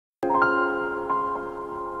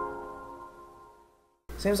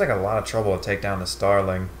Seems like a lot of trouble to take down the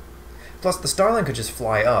Starling. Plus, the Starling could just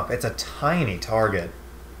fly up. It's a tiny target.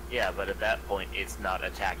 Yeah, but at that point, it's not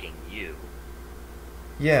attacking you.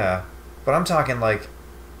 Yeah, but I'm talking like,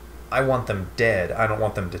 I want them dead. I don't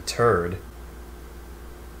want them deterred.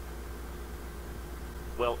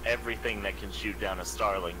 Well, everything that can shoot down a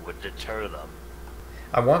Starling would deter them.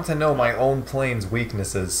 I want to know my own plane's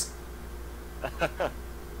weaknesses.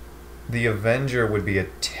 The Avenger would be a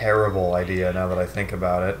terrible idea now that I think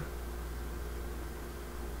about it.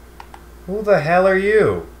 Who the hell are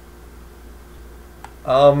you?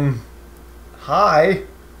 Hi?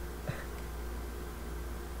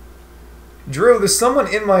 Drew, there's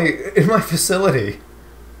someone in my facility.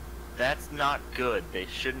 That's not good. They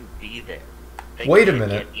shouldn't be there. They Wait a can't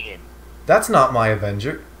minute. get in. That's not my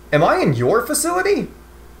Avenger. Am I in your facility?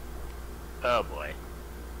 Oh boy.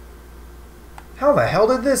 How the hell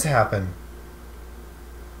did this happen?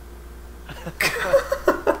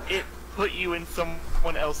 It put you in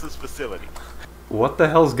someone else's facility. What the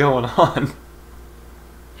hell's going on?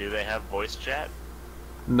 Do they have voice chat?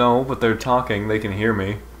 No, but they're talking. They can hear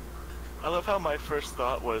me. I love how my first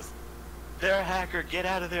thought was, they're a hacker, get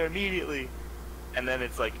out of there immediately. And then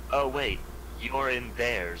it's like, oh wait, you're in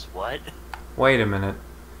theirs, what? Wait a minute.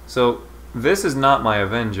 So, this is not my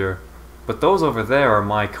Avenger, but those over there are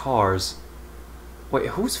my cars. Wait,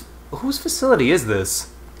 whose facility is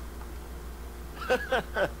this?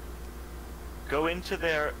 Go into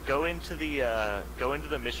the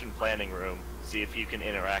mission planning room, see if you can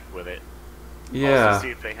interact with it. Yeah.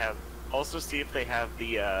 Also see if they have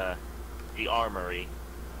the armory.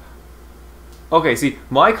 Okay, see,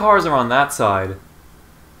 my cars are on that side.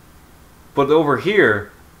 But over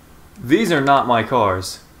here, these are not my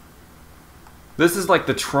cars. This is like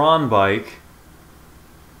the Tron bike.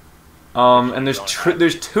 And there's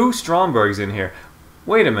two Strombergs in here.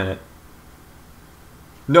 Wait a minute.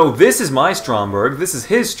 No, this is my Stromberg. This is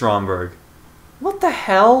his Stromberg. What the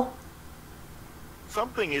hell?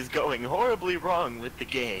 Something is going horribly wrong with the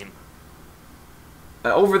game.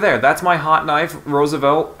 Over there, that's my Hot Knife,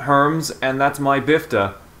 Roosevelt, Herms, and that's my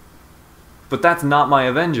Bifta. But that's not my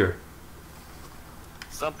Avenger.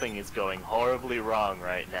 Something is going horribly wrong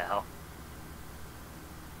right now.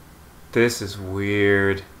 This is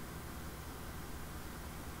weird.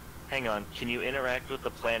 Hang on, can you interact with the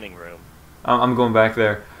planning room? I'm going back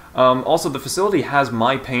there. Also, the facility has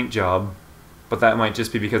my paint job, but that might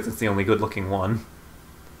just be because it's the only good-looking one.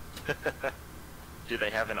 Do they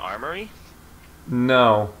have an armory?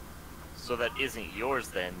 No. So that isn't yours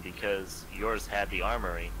then, because yours had the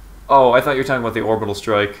armory. Oh, I thought you were talking about the orbital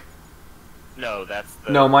strike. No, that's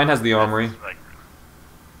the... No, mine has the armory.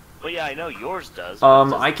 Well, yeah, I know yours does.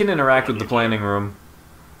 I can interact with the planning room.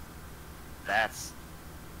 That's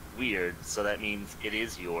weird, so that means it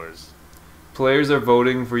is yours. Players are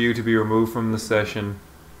voting for you to be removed from the session.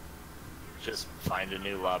 Just find a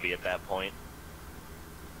new lobby at that point.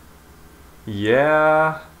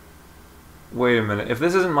 Yeah... Wait a minute, if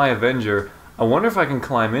this isn't my Avenger, I wonder if I can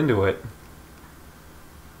climb into it.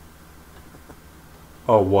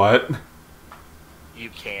 Oh, what? You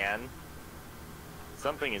can.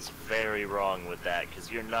 Something is very wrong with that,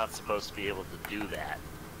 because you're not supposed to be able to do that.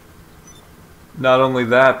 Not only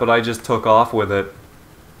that, but I just took off with it.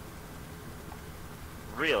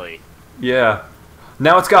 Really? Yeah.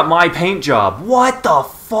 Now it's got my paint job. What the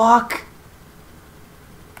fuck?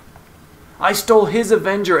 I stole his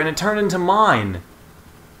Avenger and it turned into mine.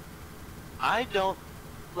 I don't...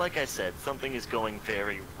 Like I said, something is going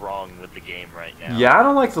very wrong with the game right now. Yeah, I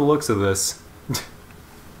don't like the looks of this.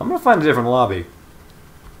 I'm gonna find a different lobby.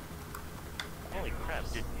 Holy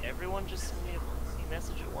crap, did everyone just send me a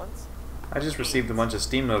message at once? I just received a bunch of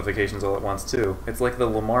Steam notifications all at once, too. It's like the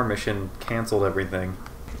Lamar mission canceled everything.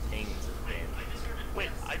 Things have been... Wait,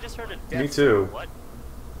 I just heard a death. Me too. What?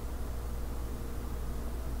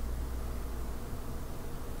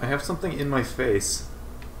 I have something in my face.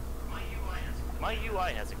 My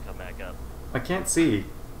UI hasn't come back up. I can't see.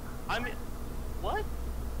 I'm in... What?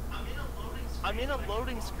 I'm in a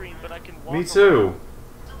loading screen, but I can walk Me too. around.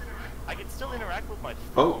 I can still interact with my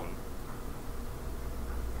phone.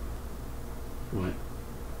 Oh.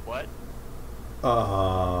 What?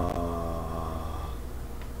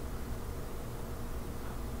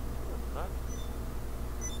 Huh?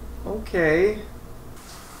 Okay.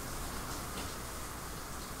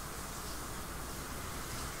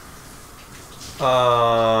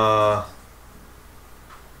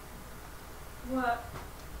 What?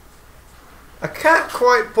 I can't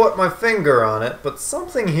quite put my finger on it, but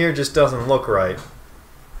something here just doesn't look right.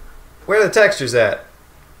 Where are the textures at?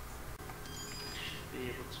 Be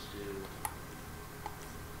able to do...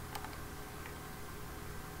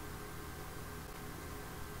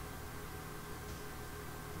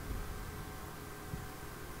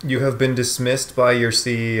 You have been dismissed by your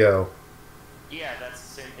CEO. Yeah, that's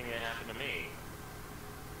the same thing that happened to me.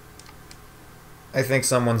 I think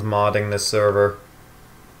someone's modding this server.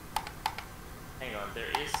 Hang on, there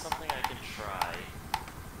is something I can try.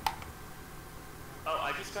 Oh,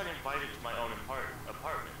 I just got invited to my own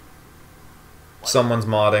apartment. What? Someone's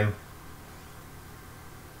modding.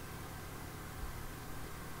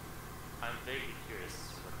 I'm vaguely curious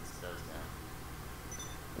as to what this does now.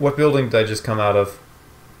 What building did I just come out of?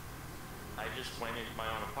 I just went into my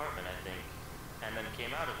own apartment, I think, and then came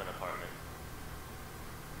out of an apartment.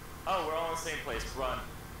 Oh, we're all in the same place. Run.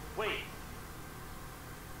 Wait.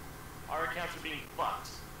 Our accounts are being fucked.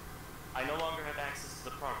 I no longer have access to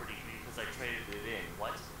the property because I traded it in.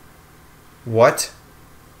 What? What?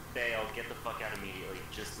 Dale, get the fuck out immediately.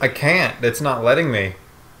 Just I can't. It's not letting me.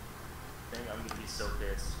 Then I'm gonna be so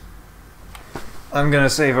pissed. I'm gonna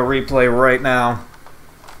save a replay right now.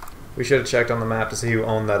 We should have checked on the map to see who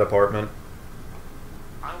owned that apartment.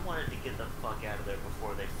 I wanted to get the fuck out of there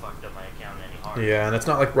before they fucked up my account any harder. Yeah, and it's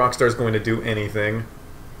not like Rockstar's going to do anything.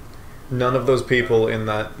 None of those people in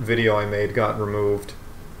that video I made got removed.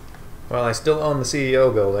 Well, I still own the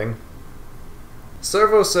CEO building.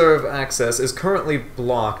 ServoServe access is currently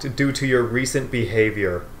blocked due to your recent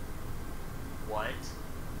behavior. What?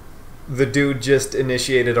 The dude just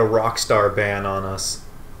initiated a Rockstar ban on us.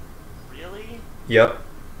 Really? Yep.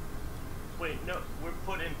 Wait, no, we're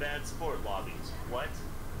put in bad sport lobbies. What?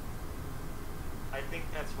 I think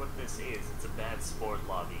that's what this is. It's a bad sport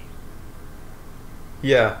lobby.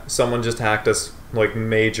 Yeah, someone just hacked us, like,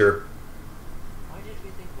 major. Why did we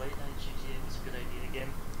think late night GTA was a good idea again?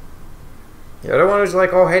 The other one was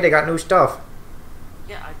like, oh hey, they got new stuff.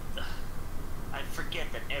 Yeah, I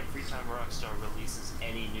forget that every time Rockstar releases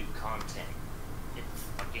any new content, it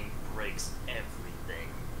fucking breaks everything.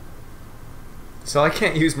 So I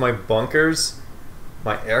can't use my bunkers,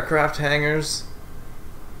 my aircraft hangars,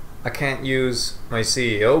 I can't use my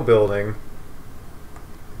CEO building.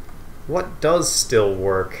 What does still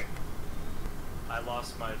work? I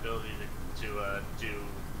lost my ability to do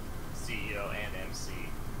CEO and MC.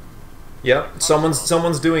 Yep,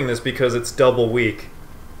 someone's doing this because it's double week.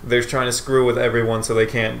 They're trying to screw with everyone so they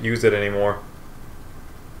can't use it anymore.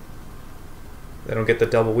 They don't get the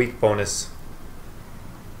double week bonus.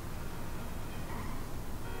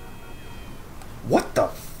 What the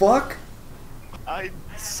fuck? I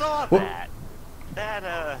saw What?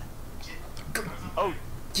 that. Oh,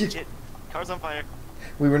 shit. Car's on fire.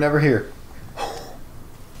 We were never here.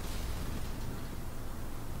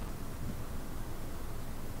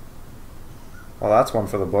 Well, that's one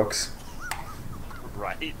for the books.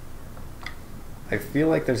 Right. I feel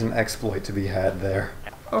like there's an exploit to be had there.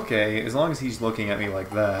 Okay, as long as he's looking at me like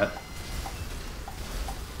that.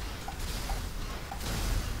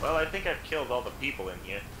 Well, I think I've killed all the people in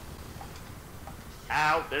here.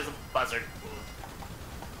 Ow, there's a buzzard.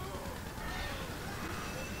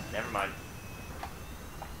 Never mind.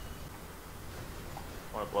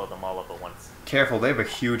 I want to blow them all up at once. Careful, they have a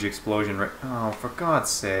huge explosion right— oh, for God's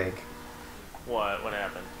sake. What? What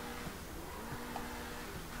happened?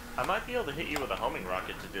 I might be able to hit you with a homing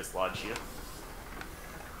rocket to dislodge you.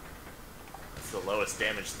 It's the lowest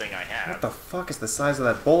damage thing I have. What the fuck is the size of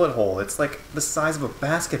that bullet hole? It's like the size of a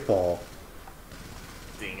basketball.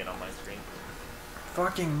 Seeing it on my screen.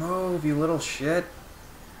 Fucking move, you little shit.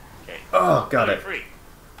 Okay. Oh, got You're it. free.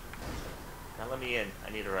 Now let me in.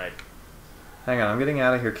 I need a ride. Hang on, I'm getting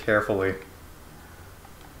out of here carefully.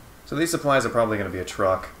 So these supplies are probably going to be a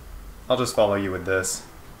truck. I'll just follow you with this.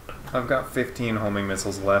 I've got 15 homing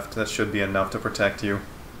missiles left. That should be enough to protect you.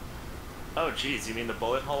 Oh jeez, you mean the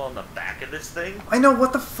bullet hole on the back of this thing? I know,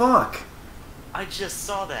 what the fuck? I just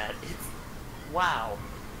saw that. It's... wow.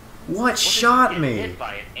 What shot What, did you me? get hit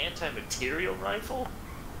by an anti-material rifle?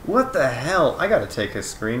 What the hell? I gotta take a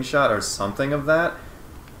screenshot or something of that.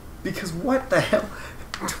 Because what the hell?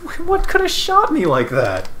 What could have shot me like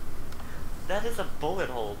that? That is a bullet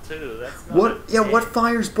hole too. That's not What? a Yeah, what tank.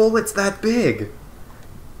 fires bullets that big?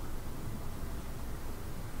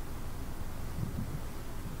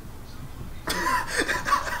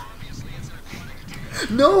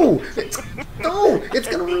 No! No! It's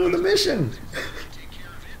gonna ruin the mission!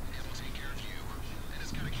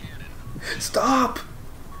 Stop!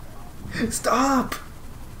 Stop!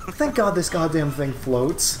 Thank God this goddamn thing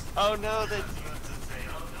floats. Oh no, they...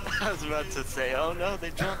 I was about to say, oh no, they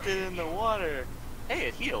jumped it in the water. Hey,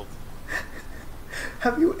 it healed.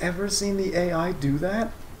 Have you ever seen the AI do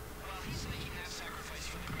that?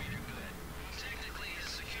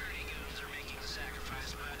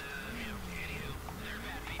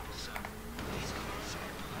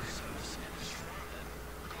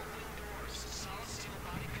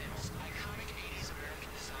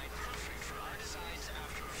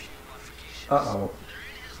 Uh-oh.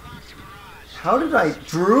 How did I...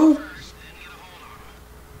 Drew?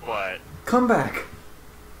 What? Come back.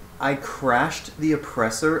 I crashed the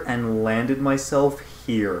oppressor and landed myself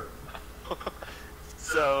here.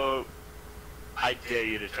 So, I dare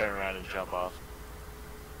you to turn around and jump off.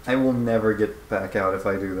 I will never get back out if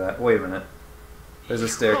I do that. Wait a minute. There's a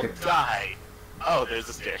staircase. You'll die. Oh, there's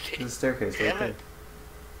a staircase. There's a staircase right Damn there. it.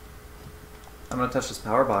 I'm gonna touch this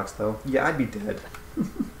power box, though. Yeah, I'd be dead.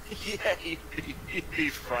 Yeah, you'd be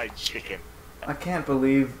fried chicken. I can't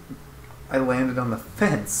believe I landed on the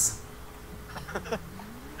fence.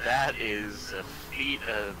 That is a feat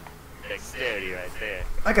of dexterity right there.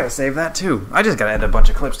 I gotta save that, too. I just gotta edit a bunch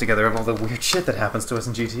of clips together of all the weird shit that happens to us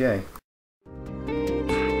in GTA.